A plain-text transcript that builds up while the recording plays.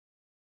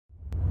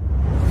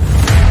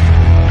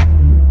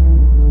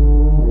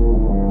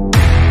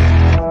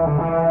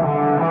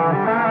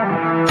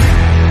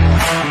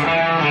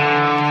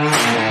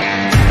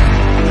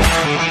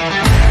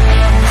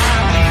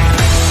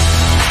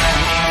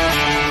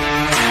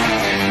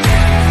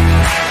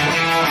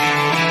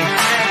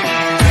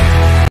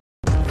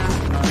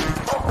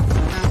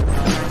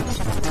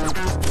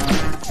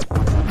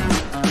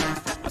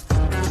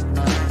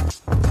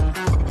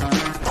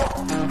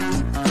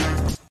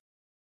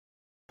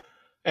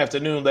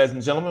Afternoon, ladies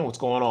and gentlemen. What's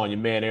going on? Your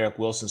man Eric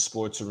Wilson,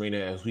 Sports Arena,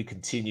 as we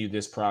continue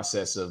this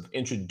process of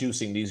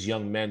introducing these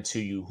young men to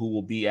you who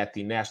will be at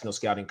the National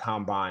Scouting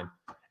Combine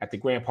at the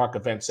Grand Park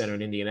Event Center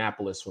in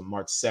Indianapolis from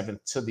March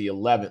 7th to the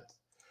 11th.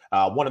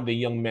 One of the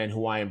young men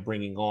who I am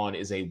bringing on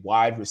is a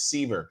wide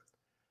receiver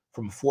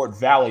from Fort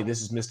Valley.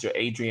 This is Mr.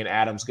 Adrian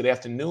Adams. Good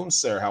afternoon,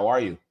 sir. How are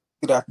you?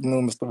 Good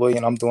afternoon, Mr.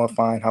 William. I'm doing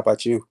fine. How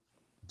about you?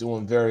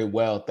 Doing very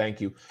well, thank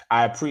you.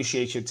 I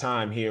appreciate your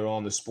time here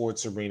on the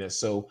Sports Arena.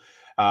 So,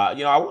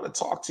 I want to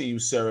talk to you,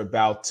 sir,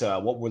 about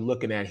what we're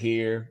looking at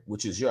here,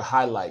 which is your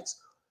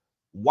highlights.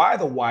 Why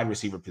the wide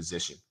receiver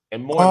position,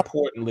 and more Um,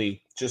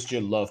 importantly, just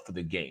your love for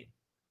the game.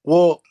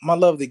 well, my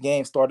love of the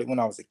game started when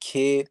I was a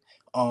kid.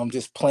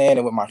 Just playing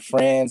it with my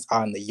friends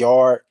out in the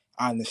yard,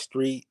 on the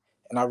street,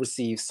 and I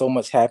received so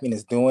much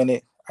happiness doing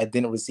it. I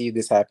didn't receive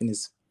this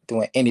happiness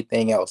doing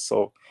anything else.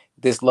 So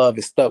this love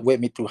is stuck with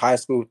me through high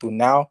school, through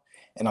now,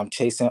 and I'm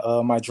chasing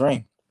my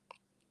dream.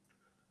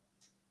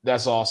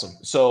 That's awesome.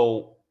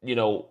 So,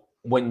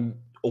 when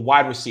a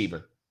wide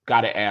receiver,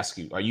 got to ask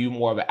you, are you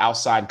more of an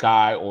outside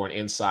guy or an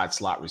inside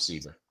slot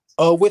receiver?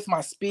 With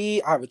my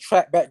speed, I have a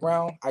track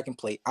background. I can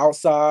play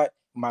outside.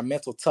 My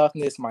mental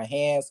toughness, my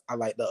hands, I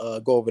like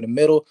to go over the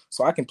middle,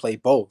 so I can play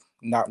both.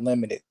 Not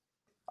limited.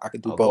 I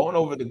can do Oh, both.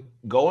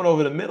 going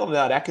over the middle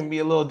now, that can be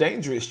a little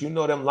dangerous. You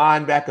know them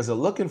linebackers are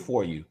looking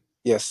for you.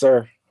 Yes,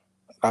 sir.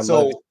 I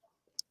love it.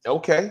 So,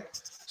 okay.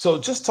 So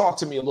just talk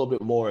to me a little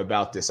bit more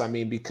about this. I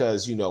mean,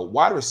 because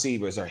wide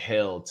receivers are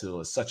held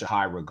to such a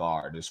high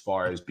regard as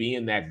far as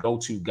being that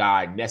go-to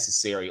guy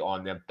necessary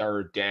on them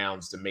third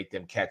downs to make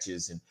them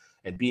catches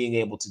and being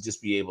able to just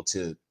be able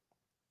to,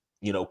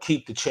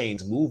 keep the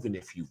chains moving,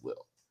 if you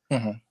will.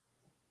 Mhm.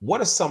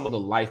 What are some of the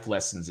life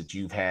lessons that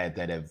you've had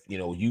that have,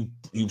 you've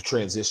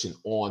transitioned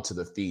onto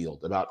the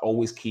field about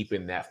always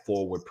keeping that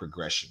forward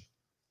progression?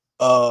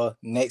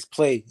 Next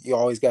play, you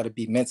always got to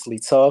be mentally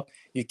tough.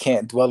 You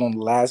can't dwell on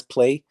the last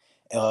play.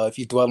 If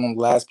you dwell on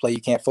the last play,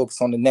 you can't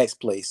focus on the next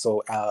play.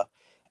 So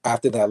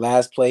after that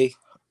last play,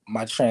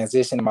 my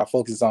transition and my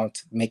focus is on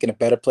making a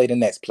better play the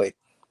next play.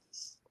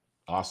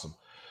 Awesome.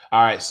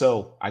 All right.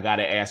 So I got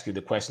to ask you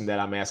the question that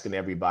I'm asking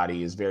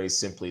everybody is very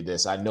simply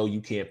this. I know you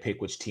can't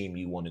pick which team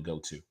you want to go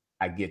to.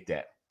 I get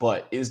that.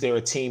 But is there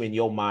a team in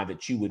your mind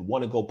that you would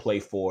want to go play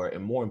for?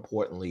 And more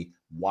importantly,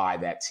 why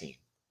that team?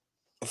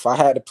 If I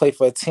had to play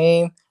for a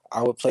team,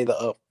 I would play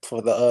the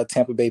for the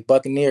Tampa Bay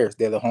Buccaneers.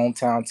 They're the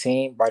hometown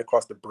team right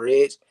across the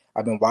bridge.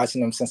 I've been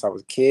watching them since I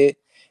was a kid,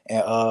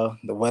 and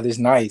the weather's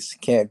nice.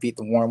 Can't beat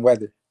the warm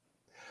weather.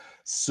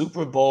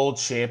 Super Bowl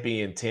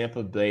champion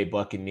Tampa Bay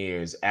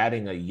Buccaneers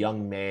adding a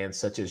young man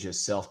such as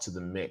yourself to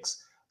the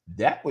mix.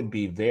 That would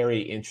be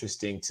very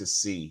interesting to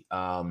see.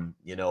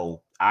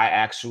 I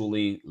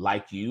actually,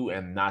 like you,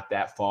 am not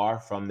that far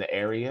from the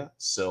area.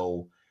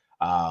 So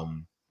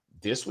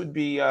this would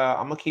be,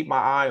 I'm going to keep my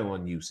eye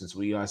on you since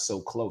we are so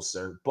close,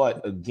 sir.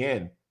 But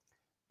again,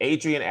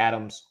 Adrian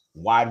Adams,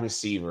 wide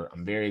receiver.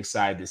 I'm very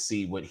excited to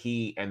see what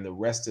he and the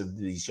rest of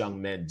these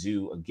young men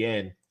do.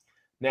 Again,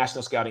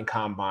 National Scouting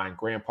Combine,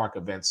 Grand Park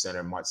Event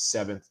Center, March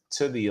 7th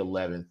to the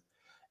 11th.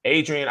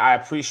 Adrian, I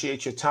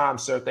appreciate your time,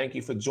 sir. Thank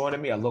you for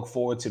joining me. I look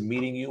forward to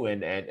meeting you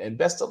and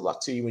best of luck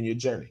to you in your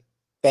journey.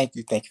 Thank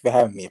you. Thank you for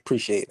having me.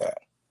 Appreciate that.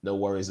 No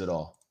worries at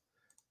all.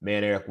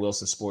 Man, Eric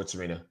Wilson, Sports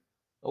Arena.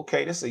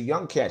 Okay, this is a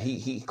young cat.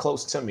 He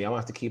close to me. I'm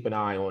gonna have to keep an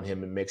eye on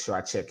him and make sure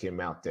I check him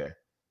out there.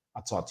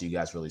 I'll talk to you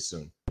guys really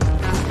soon.